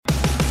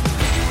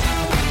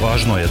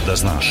Važno je da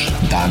znaš.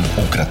 Dan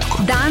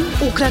ukratko. Dan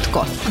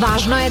ukratko.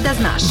 Važno je da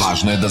znaš.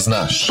 Važno je da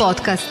znaš.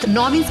 Podcast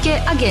novinske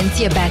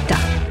agencije Beta.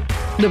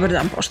 Dobar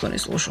dan, poštovani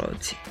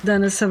slušalci.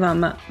 Danas sa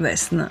vama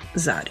Vesna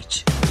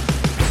Zarić.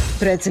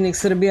 Predsednik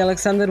Srbije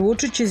Aleksandar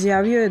Vučić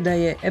izjavio je da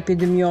je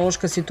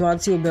epidemiološka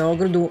situacija u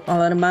Beogradu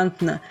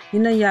alarmantna i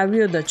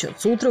najavio da će od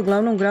sutra u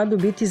glavnom gradu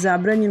biti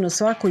zabranjeno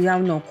svako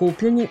javno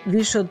okupljanje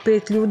više od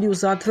 5 ljudi u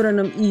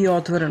zatvorenom i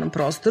otvorenom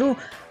prostoru,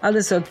 a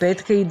da se od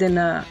petka ide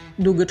na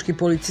dugački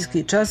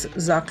policijski čas,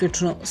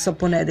 zaključno sa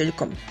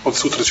ponedeljkom. Od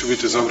sutra će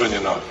biti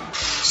zabranjeno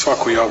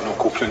svako javno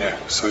okupljanje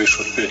sa više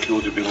od 5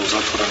 ljudi, bilo u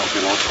zatvorenom,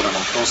 bilo u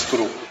otvorenom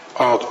prostoru,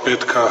 a od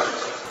petka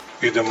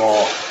idemo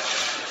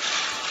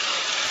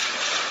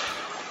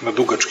na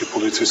dugački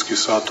policijski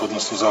sat,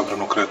 odnosno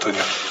zabranu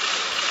kretanja,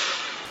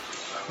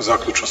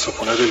 zaključno sa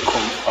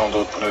ponedeljkom, a onda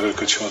od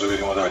ponedeljka ćemo da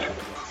vidimo dalje.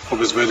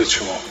 Obezbedit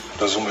ćemo,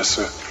 razume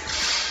se,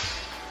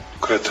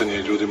 kretanje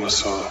ljudima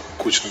sa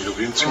kućnim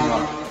ljubimcima,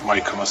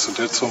 majkama sa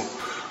decom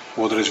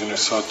u određene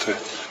sate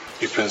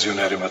i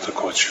penzionerima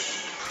takođe.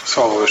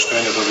 Sva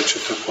obaveštenja dobit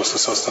ćete posle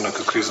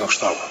sastanaka kriznog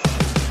štaba.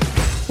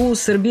 U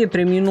Srbiji je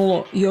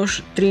preminulo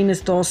još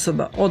 13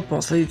 osoba od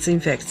posledica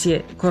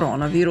infekcije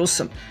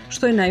koronavirusom,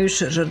 što je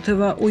najviše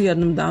žrtava u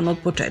jednom danu od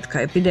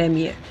početka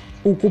epidemije.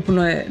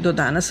 Ukupno je do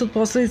danas od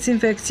posledica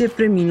infekcije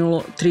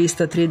preminulo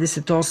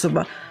 330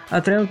 osoba,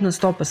 a trenutna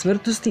stopa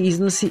smrtnosti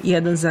iznosi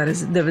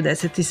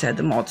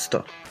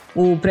 1,97%.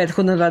 U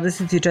prethodna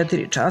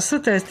 24 časa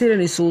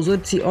testirani su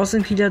uzorci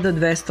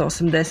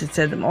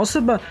 8.287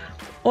 osoba,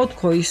 od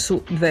kojih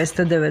su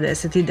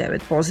 299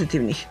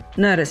 pozitivnih.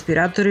 Na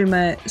respiratorima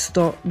je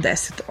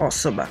 110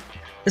 osoba.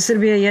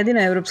 Srbija je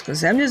jedina evropska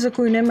zemlja za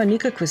koju nema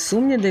nikakve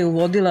sumnje da je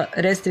uvodila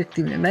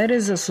restriktivne mere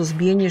za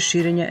suzbijanje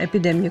širenja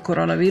epidemije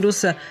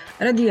koronavirusa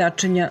radi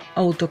jačanja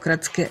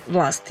autokratske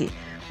vlasti.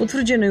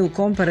 Utvrđeno je u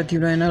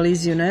komparativnoj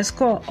analizi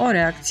UNESCO o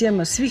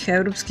reakcijama svih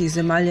evropskih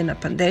zemalja na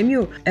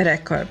pandemiju,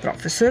 rekao je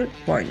profesor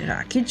Vojin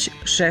Rakić,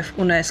 šef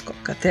UNESCO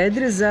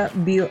katedre za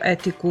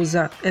bioetiku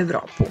za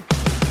Evropu.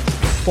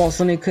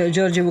 Poslanik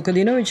Đorđe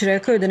Vukadinović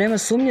rekao je da nema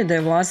sumnje da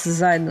je vlast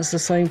zajedno sa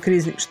svojim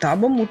kriznim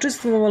štabom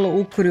učestvovala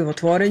u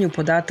krivotvorenju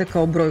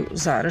podataka o broju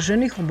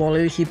zaraženih,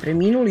 obolelih i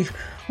preminulih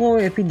u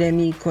ovoj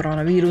epidemiji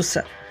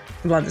koronavirusa.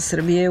 Vlada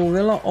Srbije je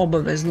uvela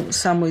obaveznu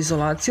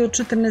samoizolaciju od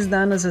 14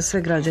 dana za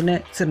sve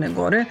građane Crne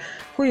Gore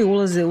koji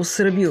ulaze u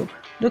Srbiju,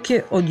 dok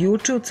je od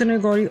juče u Crnoj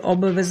Gori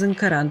obavezan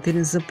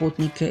karantin za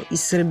putnike iz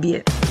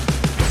Srbije.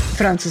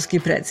 Francuski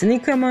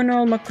predsednik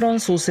Emmanuel Macron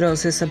susreo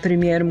se sa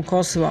premijerom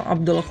Kosova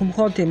Abdulahom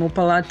Hotijem u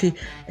palati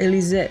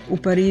Elize u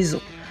Parizu.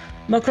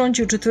 Macron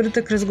će u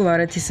četvrtak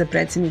razgovarati sa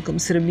predsednikom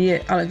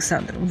Srbije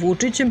Aleksandrom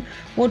Vučićem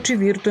uoči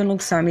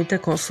virtualnog samita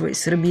Kosova i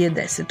Srbije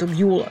 10.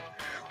 jula.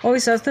 Ovaj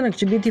sastanak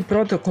će biti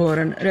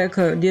protokolaran,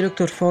 rekao je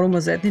direktor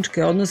Foruma za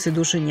etničke odnose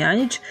Dušan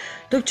Janjić,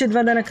 dok će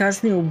 2 dana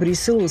kasnije u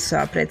Briselu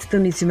sa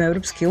predstavnicima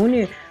Evropske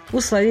unije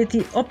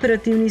uslediti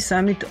operativni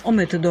samit o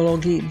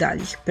metodologiji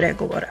daljih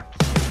pregovora.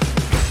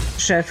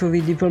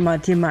 Šefovi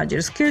diplomatije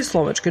Mađarske,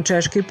 Slovačke,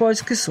 Češke i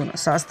Poljske su na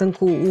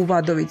sastanku u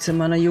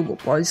Vadovicama na jugu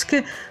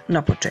Poljske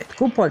na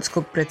početku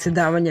poljskog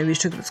predsedavanja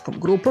Višegradskom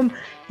grupom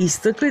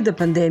istakli da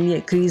pandemija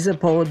i kriza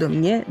povodom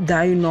nje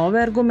daju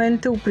nove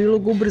argumente u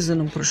prilogu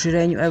ubrzanom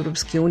proširenju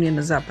Evropske unije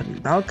na Zapadni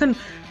Balkan,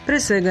 pre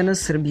svega na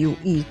Srbiju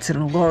i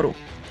Crnu Goru.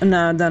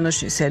 Na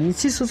današnjoj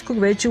sednici Sudskog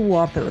veća u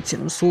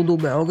Apelacionom sudu u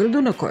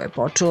Beogradu, na kojoj je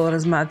počelo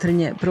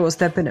razmatranje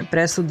prvostepene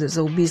presude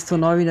za ubistvo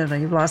novinara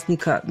i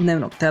vlasnika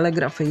Dnevnog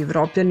telegrafa i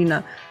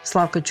Evropljanina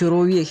Slavka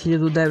Ćuruvije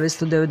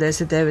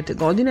 1999.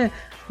 godine,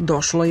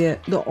 došlo je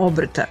do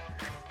obrta.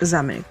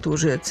 Zamenik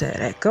tužioca je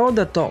rekao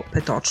da to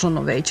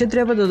petočlano veće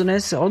treba da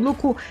donese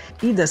odluku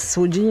i da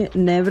suđenje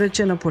ne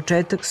vraća na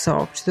početak,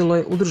 saopštilo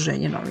je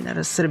Udruženje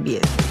novinara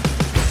Srbije.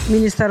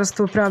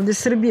 Ministarstvo pravde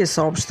Srbije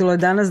saopštilo je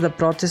danas da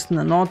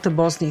protestna nota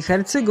Bosne i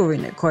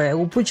Hercegovine, koja je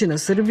upućena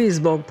Srbiji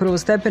zbog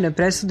prvostepene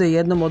presude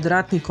jednom od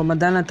ratnih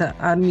komandanata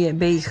armije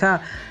BiH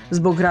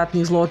zbog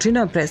ratnih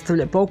zločina,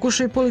 predstavlja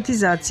pokušaj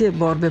politizacije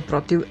borbe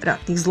protiv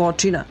ratnih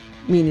zločina.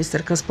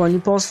 Ministarka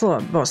spoljnih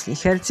poslova Bosne i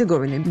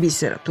Hercegovine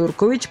Bisera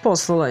Turković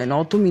poslala je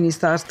notu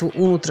Ministarstvu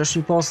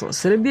unutrašnjih poslova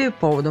Srbije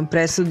povodom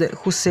presude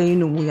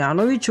Huseinu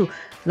Mujanoviću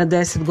na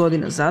 10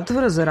 godina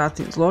zatvora za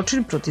ratni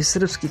zločin protiv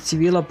srpskih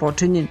civila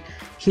počinjen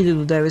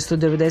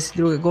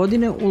 1992.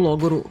 godine u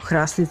logoru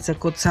Hrasnica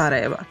kod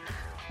Sarajeva.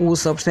 U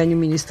saopštenju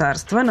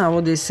ministarstva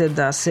navodi se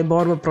da se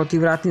borba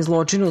protiv ratnih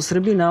zločina u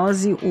Srbiji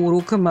nalazi u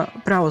rukama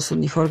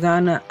pravosudnih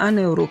organa, a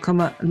ne u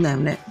rukama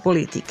dnevne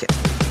politike.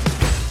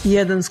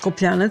 Jedan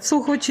Skopljanac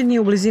uhoćen je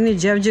u blizini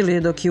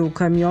Đevđelije dok je u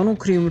kamionu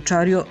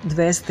krijumčario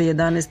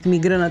 211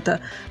 migranata,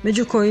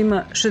 među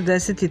kojima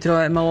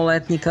 63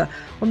 maloletnika,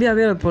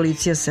 objavila je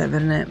policija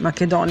Severne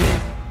Makedonije.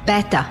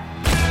 Beta.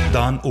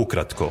 Dan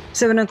ukratko.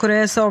 Severna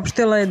Koreja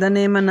saopštila je da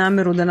nema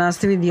nameru da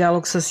nastavi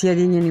dijalog sa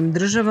Sjedinjenim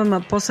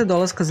državama posle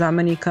dolaska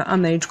zamenika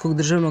američkog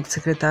državnog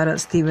sekretara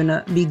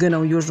Stevena Bigana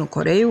u Južnu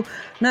Koreju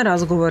na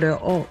razgovore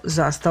o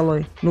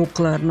zastaloj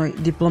nuklearnoj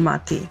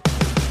diplomatiji.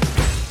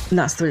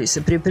 Nastavljaju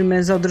se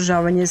pripreme za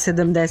održavanje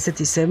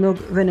 77.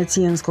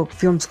 Venecijanskog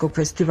filmskog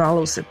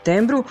festivala u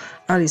septembru,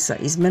 ali sa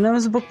izmenama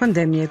zbog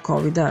pandemije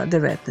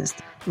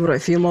COVID-19. Broj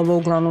filmova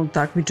u glavnom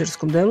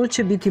takmičarskom delu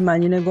će biti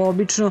manji nego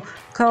obično,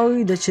 kao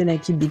i da će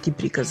neki biti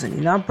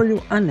prikazani napolju,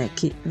 a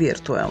neki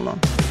virtuelno.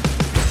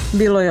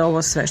 Bilo je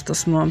ovo sve što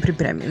smo vam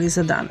pripremili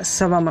za danas.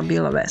 Sa vama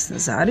bila Vesna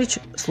Zarić.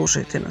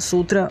 Slušajte nas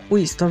sutra u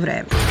isto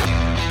vreme.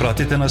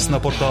 Pratite nas na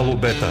portalu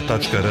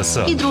beta.rs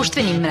I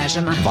društvenim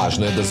mrežama.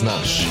 Važno je da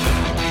znaš.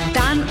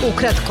 Dan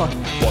ukratko.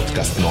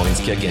 Podcast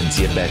novinske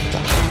agencije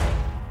Beta.